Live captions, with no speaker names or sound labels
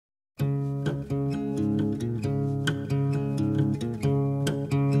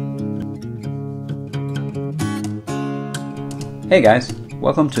Hey guys,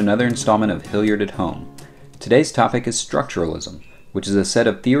 welcome to another installment of Hilliard at Home. Today's topic is structuralism, which is a set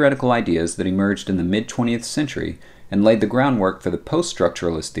of theoretical ideas that emerged in the mid-20th century and laid the groundwork for the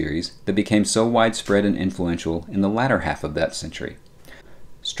post-structuralist theories that became so widespread and influential in the latter half of that century.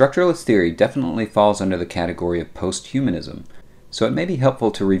 Structuralist theory definitely falls under the category of post-humanism, so it may be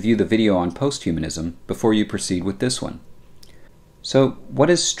helpful to review the video on post-humanism before you proceed with this one. So, what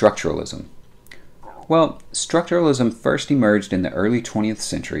is structuralism? Well, structuralism first emerged in the early 20th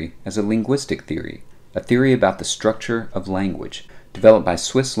century as a linguistic theory, a theory about the structure of language, developed by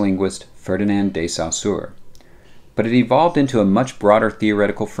Swiss linguist Ferdinand de Saussure. But it evolved into a much broader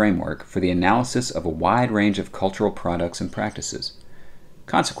theoretical framework for the analysis of a wide range of cultural products and practices.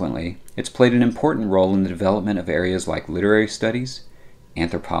 Consequently, it's played an important role in the development of areas like literary studies,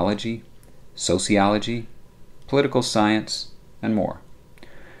 anthropology, sociology, political science, and more.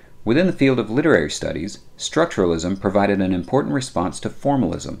 Within the field of literary studies, structuralism provided an important response to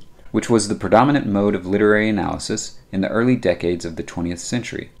formalism, which was the predominant mode of literary analysis in the early decades of the 20th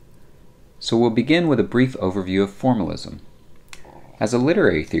century. So we'll begin with a brief overview of formalism. As a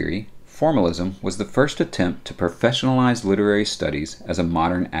literary theory, formalism was the first attempt to professionalize literary studies as a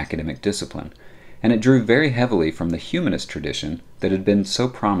modern academic discipline, and it drew very heavily from the humanist tradition that had been so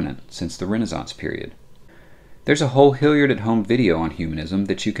prominent since the Renaissance period. There's a whole Hilliard at Home video on humanism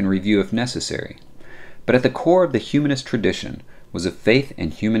that you can review if necessary. But at the core of the humanist tradition was a faith in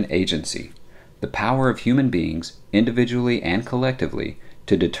human agency, the power of human beings, individually and collectively,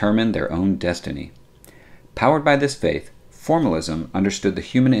 to determine their own destiny. Powered by this faith, formalism understood the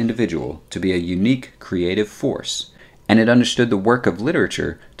human individual to be a unique creative force, and it understood the work of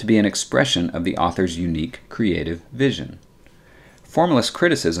literature to be an expression of the author's unique creative vision. Formalist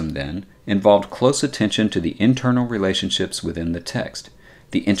criticism, then, involved close attention to the internal relationships within the text,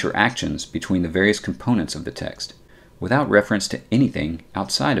 the interactions between the various components of the text, without reference to anything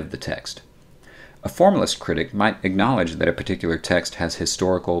outside of the text. A formalist critic might acknowledge that a particular text has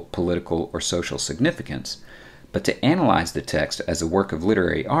historical, political, or social significance, but to analyze the text as a work of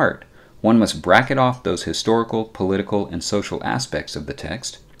literary art, one must bracket off those historical, political, and social aspects of the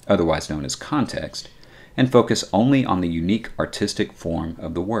text, otherwise known as context, and focus only on the unique artistic form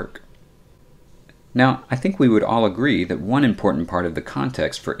of the work. Now, I think we would all agree that one important part of the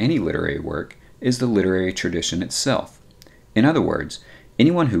context for any literary work is the literary tradition itself. In other words,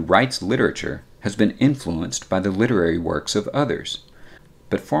 anyone who writes literature has been influenced by the literary works of others.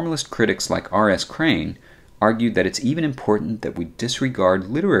 But formalist critics like R.S. Crane argued that it's even important that we disregard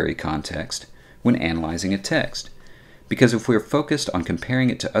literary context when analyzing a text, because if we're focused on comparing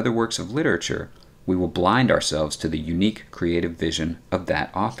it to other works of literature, we will blind ourselves to the unique creative vision of that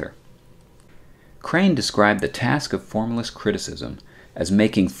author. Crane described the task of formalist criticism as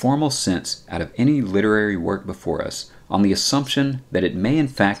making formal sense out of any literary work before us on the assumption that it may in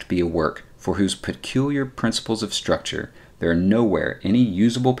fact be a work for whose peculiar principles of structure there are nowhere any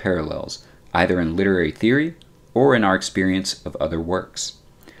usable parallels either in literary theory or in our experience of other works.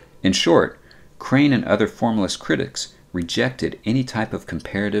 In short, Crane and other formalist critics rejected any type of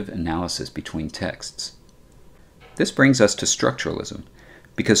comparative analysis between texts. This brings us to structuralism,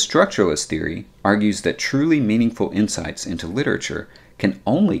 because structuralist theory argues that truly meaningful insights into literature can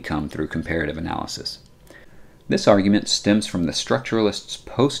only come through comparative analysis. This argument stems from the structuralists'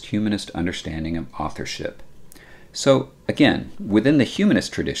 post-humanist understanding of authorship. So, again, within the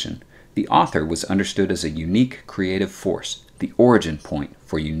humanist tradition, the author was understood as a unique creative force, the origin point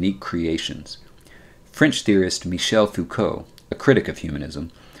for unique creations. French theorist Michel Foucault, a critic of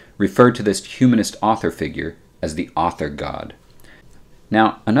humanism, referred to this humanist author figure as the author god.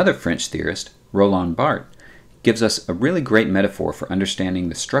 Now, another French theorist, Roland Barthes, gives us a really great metaphor for understanding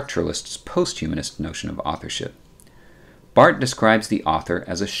the structuralists' post-humanist notion of authorship. Barthes describes the author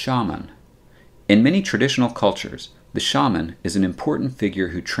as a shaman. In many traditional cultures, the shaman is an important figure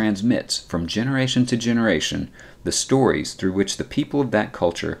who transmits from generation to generation the stories through which the people of that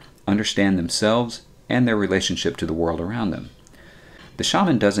culture understand themselves and their relationship to the world around them. The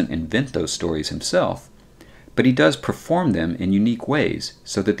shaman doesn't invent those stories himself, but he does perform them in unique ways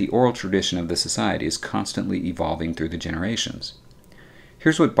so that the oral tradition of the society is constantly evolving through the generations.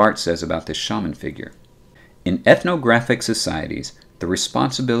 Here's what Barthes says about this shaman figure. In ethnographic societies, the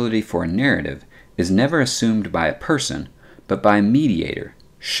responsibility for a narrative is never assumed by a person, but by a mediator,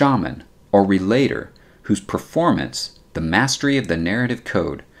 shaman, or relator whose performance, the mastery of the narrative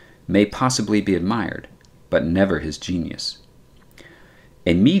code, may possibly be admired, but never his genius.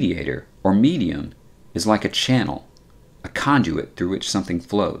 A mediator, or medium, is like a channel, a conduit through which something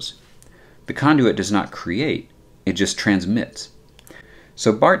flows. The conduit does not create, it just transmits.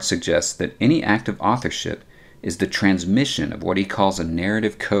 So Barthes suggests that any act of authorship is the transmission of what he calls a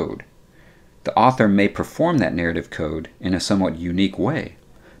narrative code. The author may perform that narrative code in a somewhat unique way,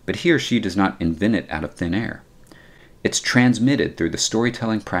 but he or she does not invent it out of thin air. It's transmitted through the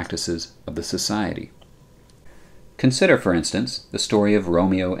storytelling practices of the society. Consider, for instance, the story of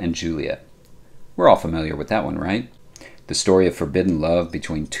Romeo and Juliet. We're all familiar with that one, right? The story of forbidden love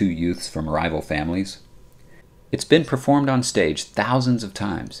between two youths from rival families. It's been performed on stage thousands of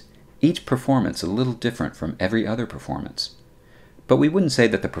times, each performance a little different from every other performance. But we wouldn't say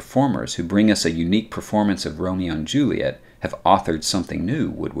that the performers who bring us a unique performance of Romeo and Juliet have authored something new,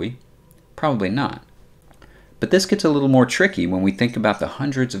 would we? Probably not. But this gets a little more tricky when we think about the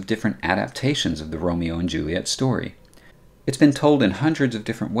hundreds of different adaptations of the Romeo and Juliet story. It's been told in hundreds of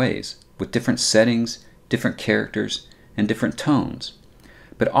different ways, with different settings, different characters, and different tones,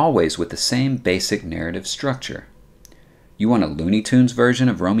 but always with the same basic narrative structure. You want a Looney Tunes version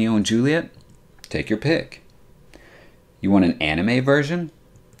of Romeo and Juliet? Take your pick. You want an anime version?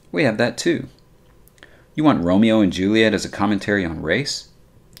 We have that too. You want Romeo and Juliet as a commentary on race?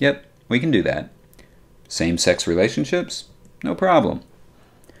 Yep, we can do that. Same-sex relationships? No problem.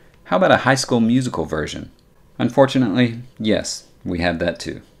 How about a High School Musical version? Unfortunately, yes, we have that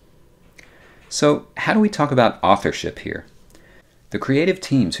too. So, how do we talk about authorship here? The creative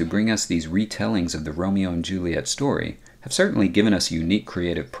teams who bring us these retellings of the Romeo and Juliet story have certainly given us unique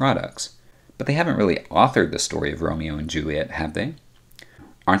creative products, but they haven't really authored the story of Romeo and Juliet, have they?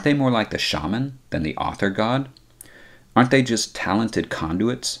 Aren't they more like the shaman than the author god? Aren't they just talented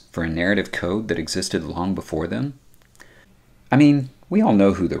conduits for a narrative code that existed long before them? I mean, we all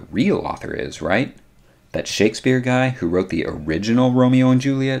know who the real author is, right? That Shakespeare guy who wrote the original Romeo and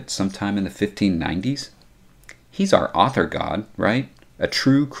Juliet sometime in the 1590s? He's our author god, right? A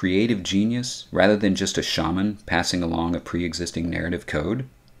true creative genius rather than just a shaman passing along a pre-existing narrative code?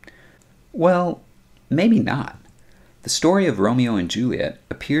 Well, maybe not. The story of Romeo and Juliet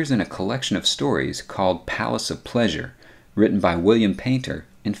appears in a collection of stories called Palace of Pleasure, written by William Paynter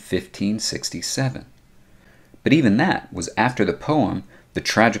in 1567. But even that was after the poem The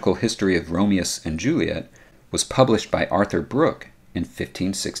Tragical History of Romeo and Juliet was published by Arthur Brooke in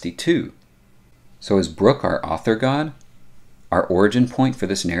 1562. So is Brooke our author god? Our origin point for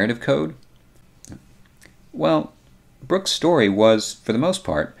this narrative code? Well, Brooke's story was, for the most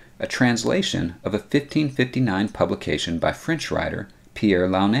part, a translation of a 1559 publication by French writer Pierre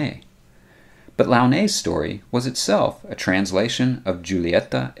Launay. But Launay's story was itself a translation of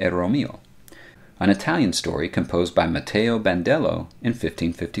Giulietta e Romeo, an Italian story composed by Matteo Bandello in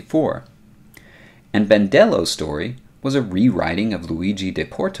 1554. And Bandello's story was a rewriting of Luigi de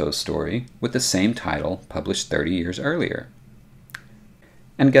Porto's story with the same title published 30 years earlier.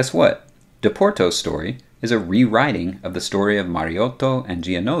 And guess what? De Porto's story is a rewriting of the story of Mariotto and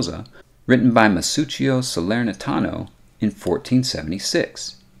Gianosa, written by Masuccio Salernitano in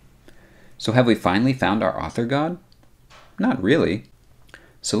 1476. So have we finally found our author god? Not really.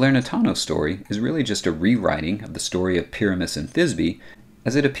 Salernitano's story is really just a rewriting of the story of Pyramus and Thisbe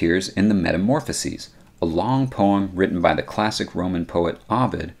as it appears in the Metamorphoses, a long poem written by the classic Roman poet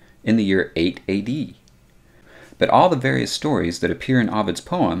Ovid in the year 8 AD. But all the various stories that appear in Ovid's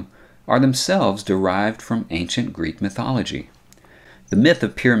poem are themselves derived from ancient Greek mythology. The myth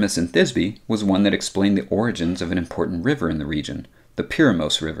of Pyramus and Thisbe was one that explained the origins of an important river in the region, the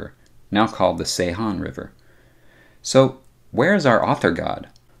Pyramos River, now called the Seihan River. So, where is our author god?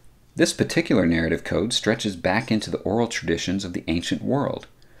 This particular narrative code stretches back into the oral traditions of the ancient world.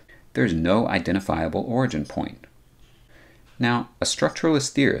 There is no identifiable origin point. Now, a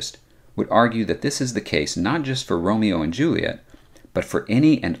structuralist theorist would argue that this is the case not just for Romeo and Juliet, but for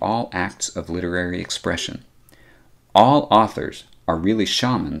any and all acts of literary expression. All authors are really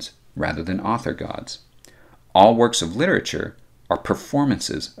shamans rather than author gods. All works of literature are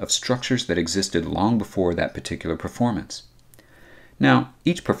performances of structures that existed long before that particular performance. Now,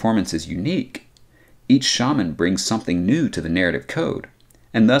 each performance is unique. Each shaman brings something new to the narrative code,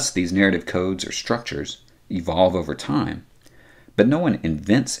 and thus these narrative codes or structures evolve over time. But no one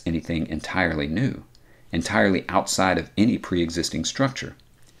invents anything entirely new, entirely outside of any pre-existing structure.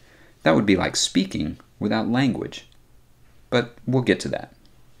 That would be like speaking without language. But we'll get to that.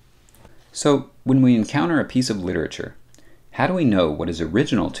 So, when we encounter a piece of literature, how do we know what is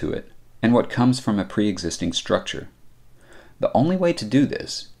original to it and what comes from a pre-existing structure? The only way to do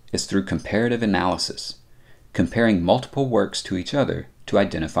this is through comparative analysis, comparing multiple works to each other to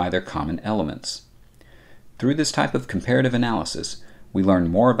identify their common elements. Through this type of comparative analysis, we learn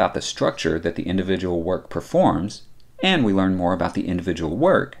more about the structure that the individual work performs, and we learn more about the individual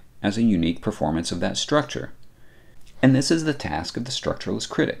work as a unique performance of that structure. And this is the task of the structuralist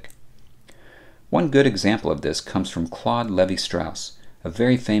critic. One good example of this comes from Claude Lévi-Strauss, a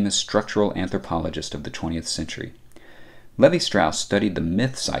very famous structural anthropologist of the 20th century. Lévi-Strauss studied the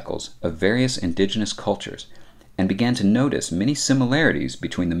myth cycles of various indigenous cultures and began to notice many similarities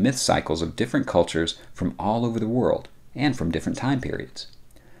between the myth cycles of different cultures from all over the world and from different time periods.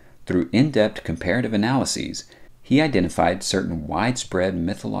 Through in-depth comparative analyses, he identified certain widespread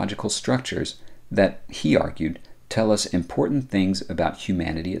mythological structures that, he argued, tell us important things about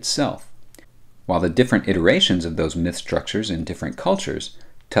humanity itself, while the different iterations of those myth structures in different cultures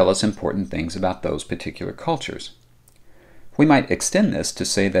tell us important things about those particular cultures. We might extend this to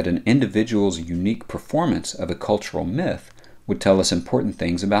say that an individual's unique performance of a cultural myth would tell us important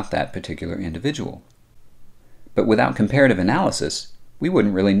things about that particular individual. But without comparative analysis, we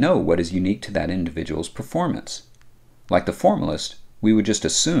wouldn't really know what is unique to that individual's performance. Like the formalist, we would just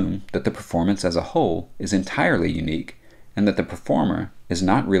assume that the performance as a whole is entirely unique and that the performer is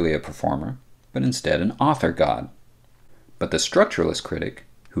not really a performer, but instead an author god. But the structuralist critic,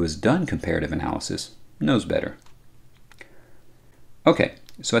 who has done comparative analysis, knows better. Okay,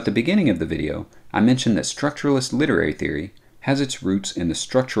 so at the beginning of the video, I mentioned that structuralist literary theory has its roots in the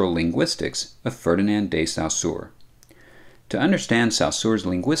structural linguistics of Ferdinand de Saussure. To understand Saussure's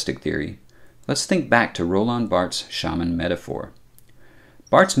linguistic theory, let's think back to Roland Barthes' shaman metaphor.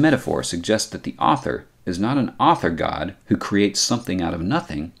 Barthes' metaphor suggests that the author is not an author god who creates something out of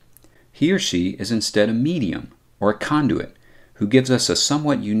nothing. He or she is instead a medium, or a conduit, who gives us a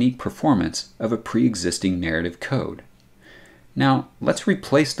somewhat unique performance of a pre-existing narrative code. Now, let's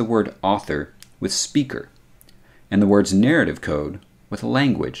replace the word author with speaker, and the words narrative code with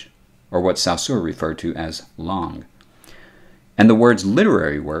language, or what Saussure referred to as langue, and the words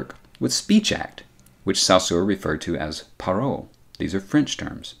literary work with speech act, which Saussure referred to as parole. These are French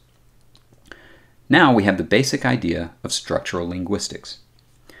terms. Now we have the basic idea of structural linguistics.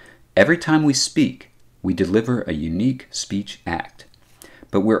 Every time we speak, we deliver a unique speech act,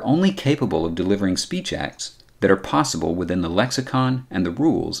 but we're only capable of delivering speech acts that are possible within the lexicon and the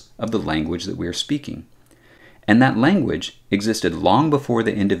rules of the language that we are speaking. And that language existed long before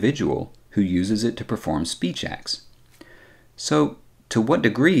the individual who uses it to perform speech acts. So, to what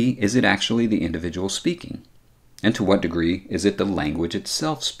degree is it actually the individual speaking? And to what degree is it the language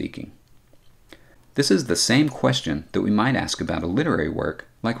itself speaking? This is the same question that we might ask about a literary work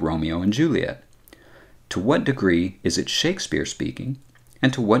like Romeo and Juliet. To what degree is it Shakespeare speaking?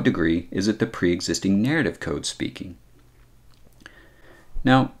 And to what degree is it the pre-existing narrative code speaking?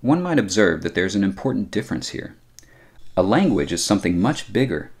 Now, one might observe that there's an important difference here. A language is something much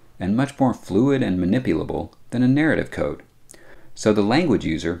bigger and much more fluid and manipulable than a narrative code. So the language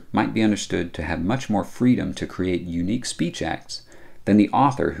user might be understood to have much more freedom to create unique speech acts than the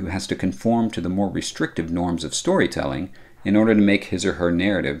author who has to conform to the more restrictive norms of storytelling in order to make his or her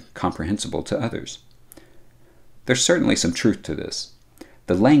narrative comprehensible to others. There's certainly some truth to this.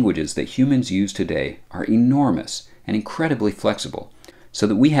 The languages that humans use today are enormous and incredibly flexible, so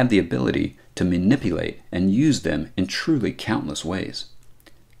that we have the ability to manipulate and use them in truly countless ways.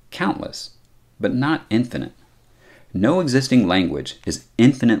 Countless, but not infinite. No existing language is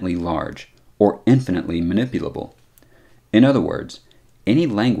infinitely large or infinitely manipulable. In other words, any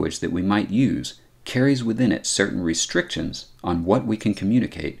language that we might use carries within it certain restrictions on what we can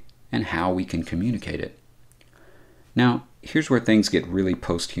communicate and how we can communicate it. Now, here's where things get really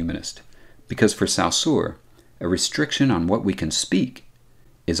post-humanist, because for Saussure, a restriction on what we can speak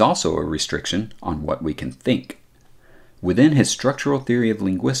is also a restriction on what we can think. Within his structural theory of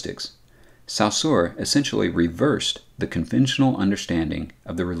linguistics, Saussure essentially reversed the conventional understanding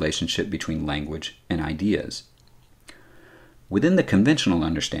of the relationship between language and ideas. Within the conventional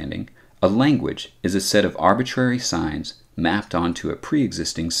understanding, a language is a set of arbitrary signs mapped onto a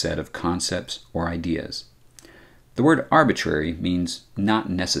pre-existing set of concepts or ideas. The word arbitrary means not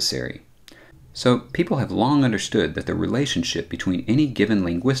necessary. So people have long understood that the relationship between any given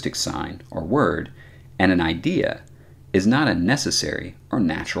linguistic sign or word and an idea is not a necessary or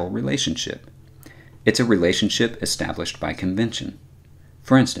natural relationship. It's a relationship established by convention.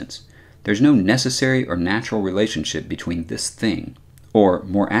 For instance, there's no necessary or natural relationship between this thing, or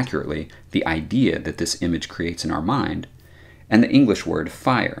more accurately, the idea that this image creates in our mind, and the English word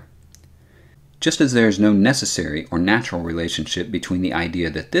fire. Just as there is no necessary or natural relationship between the idea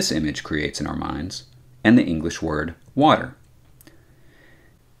that this image creates in our minds and the English word water.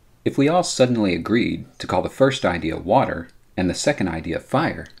 If we all suddenly agreed to call the first idea water and the second idea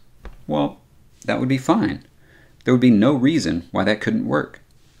fire, well, that would be fine. There would be no reason why that couldn't work.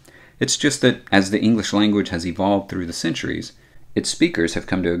 It's just that as the English language has evolved through the centuries, its speakers have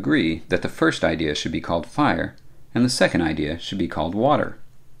come to agree that the first idea should be called fire and the second idea should be called water.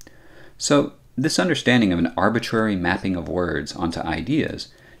 So This understanding of an arbitrary mapping of words onto ideas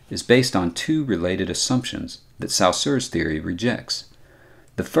is based on two related assumptions that Saussure's theory rejects.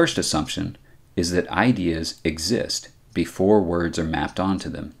 The first assumption is that ideas exist before words are mapped onto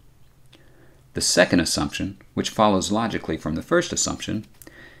them. The second assumption, which follows logically from the first assumption,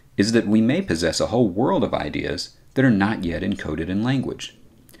 is that we may possess a whole world of ideas that are not yet encoded in language.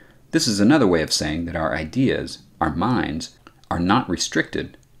 This is another way of saying that our ideas, our minds, are not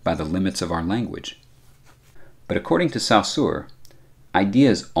restricted by the limits of our language. But according to Saussure,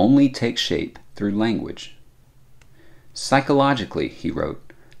 ideas only take shape through language. Psychologically, he wrote,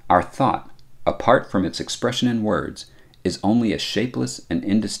 our thought, apart from its expression in words, is only a shapeless and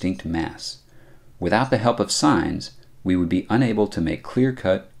indistinct mass. Without the help of signs, we would be unable to make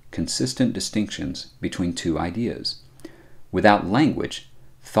clear-cut, consistent distinctions between two ideas. Without language,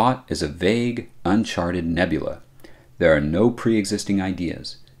 thought is a vague, uncharted nebula. There are no pre-existing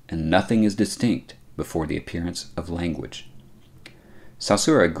ideas, and nothing is distinct before the appearance of language.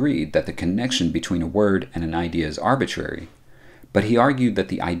 Saussure agreed that the connection between a word and an idea is arbitrary, but he argued that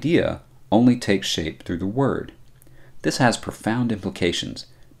the idea only takes shape through the word. This has profound implications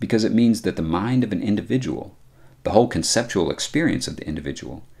because it means that the mind of an individual, the whole conceptual experience of the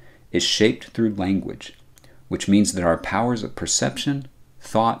individual, is shaped through language, which means that our powers of perception,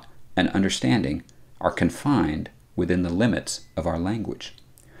 thought, and understanding are confined within the limits of our language.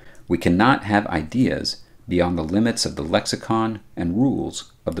 We cannot have ideas beyond the limits of the lexicon and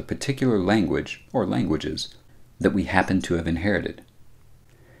rules of the particular language or languages that we happen to have inherited.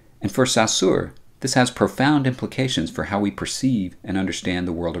 And for Saussure, this has profound implications for how we perceive and understand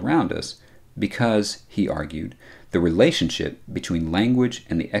the world around us because, he argued, the relationship between language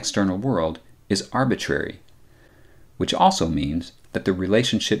and the external world is arbitrary, which also means that the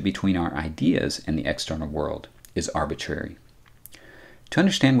relationship between our ideas and the external world is arbitrary. To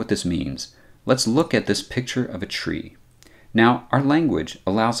understand what this means, let's look at this picture of a tree. Now, our language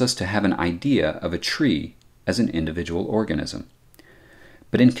allows us to have an idea of a tree as an individual organism.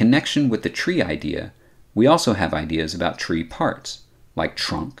 But in connection with the tree idea, we also have ideas about tree parts, like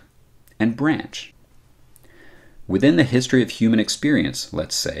trunk and branch. Within the history of human experience,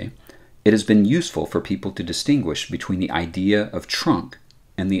 let's say, it has been useful for people to distinguish between the idea of trunk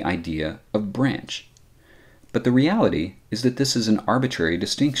and the idea of branch. But the reality is that this is an arbitrary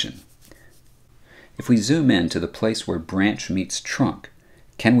distinction. If we zoom in to the place where branch meets trunk,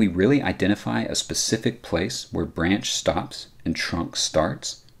 can we really identify a specific place where branch stops and trunk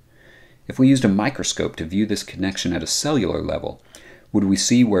starts? If we used a microscope to view this connection at a cellular level, would we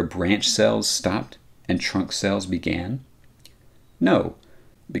see where branch cells stopped and trunk cells began? No,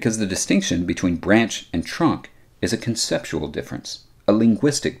 because the distinction between branch and trunk is a conceptual difference, a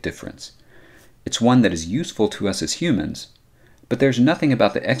linguistic difference. It's one that is useful to us as humans, but there's nothing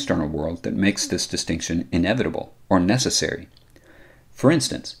about the external world that makes this distinction inevitable or necessary. For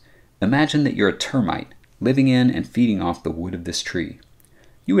instance, imagine that you're a termite living in and feeding off the wood of this tree.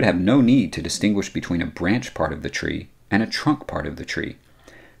 You would have no need to distinguish between a branch part of the tree and a trunk part of the tree.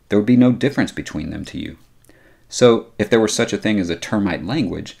 There would be no difference between them to you. So, if there were such a thing as a termite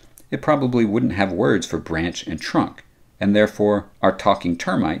language, it probably wouldn't have words for branch and trunk, and therefore our talking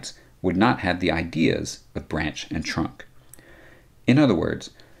termites would not have the ideas of branch and trunk. In other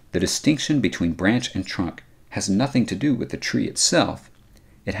words, the distinction between branch and trunk has nothing to do with the tree itself.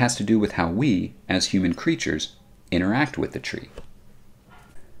 It has to do with how we, as human creatures, interact with the tree.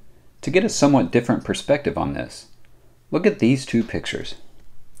 To get a somewhat different perspective on this, look at these two pictures.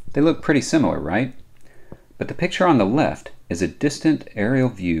 They look pretty similar, right? But the picture on the left is a distant aerial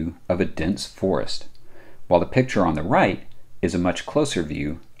view of a dense forest, while the picture on the right is a much closer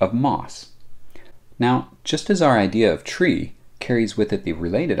view of moss. Now, just as our idea of tree carries with it the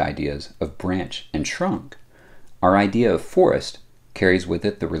related ideas of branch and trunk, our idea of forest carries with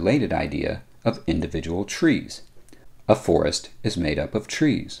it the related idea of individual trees. A forest is made up of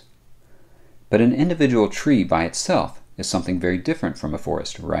trees. But an individual tree by itself is something very different from a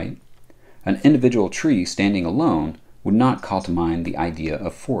forest, right? An individual tree standing alone would not call to mind the idea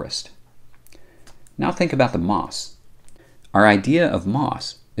of forest. Now think about the moss. Our idea of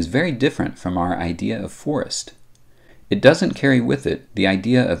moss is very different from our idea of forest. It doesn't carry with it the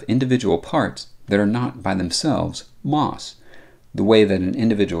idea of individual parts that are not by themselves moss, the way that an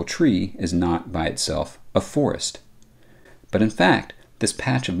individual tree is not by itself a forest. But in fact, this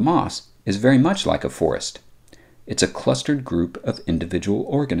patch of moss is very much like a forest. It's a clustered group of individual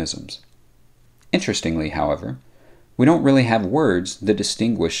organisms. Interestingly, however, we don't really have words that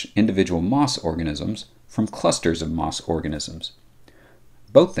distinguish individual moss organisms from clusters of moss organisms.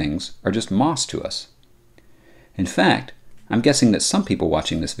 Both things are just moss to us. In fact, I'm guessing that some people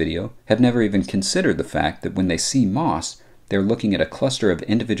watching this video have never even considered the fact that when they see moss, they're looking at a cluster of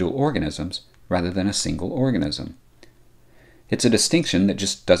individual organisms rather than a single organism. It's a distinction that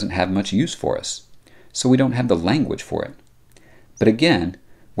just doesn't have much use for us, so we don't have the language for it. But again,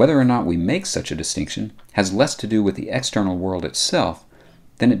 whether or not we make such a distinction has less to do with the external world itself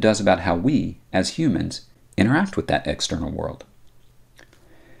than it does about how we, as humans, interact with that external world.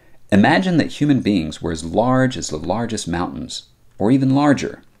 Imagine that human beings were as large as the largest mountains, or even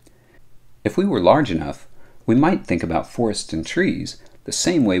larger. If we were large enough, we might think about forests and trees the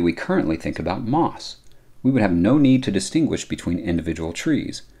same way we currently think about moss. We would have no need to distinguish between individual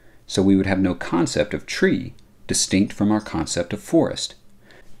trees, so we would have no concept of tree distinct from our concept of forest.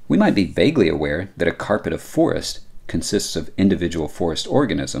 We might be vaguely aware that a carpet of forest consists of individual forest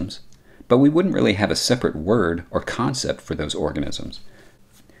organisms, but we wouldn't really have a separate word or concept for those organisms.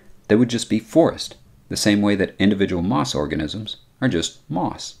 They would just be forest, the same way that individual moss organisms are just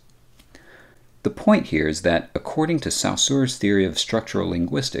moss. The point here is that, according to Saussure's theory of structural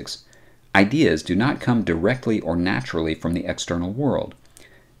linguistics, ideas do not come directly or naturally from the external world.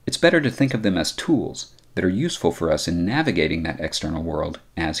 It's better to think of them as tools that are useful for us in navigating that external world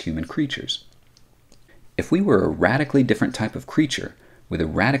as human creatures. If we were a radically different type of creature with a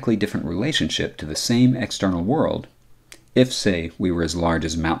radically different relationship to the same external world, if, say, we were as large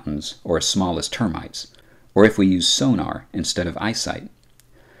as mountains or as small as termites, or if we used sonar instead of eyesight,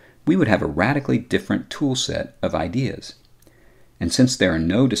 we would have a radically different tool set of ideas. And since there are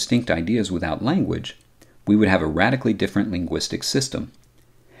no distinct ideas without language, we would have a radically different linguistic system.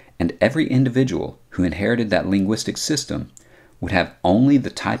 And every individual who inherited that linguistic system would have only the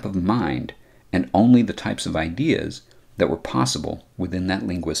type of mind and only the types of ideas that were possible within that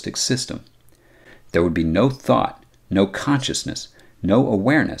linguistic system. There would be no thought, no consciousness, no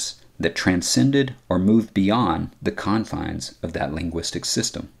awareness that transcended or moved beyond the confines of that linguistic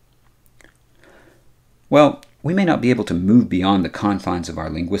system. Well, we may not be able to move beyond the confines of our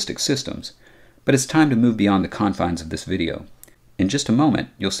linguistic systems, but it's time to move beyond the confines of this video. In just a moment,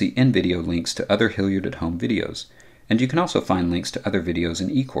 you'll see in-video links to other Hilliard at Home videos, and you can also find links to other videos and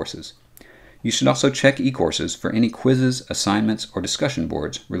e-courses. You should also check e-courses for any quizzes, assignments, or discussion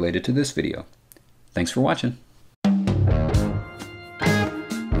boards related to this video. Thanks for watching.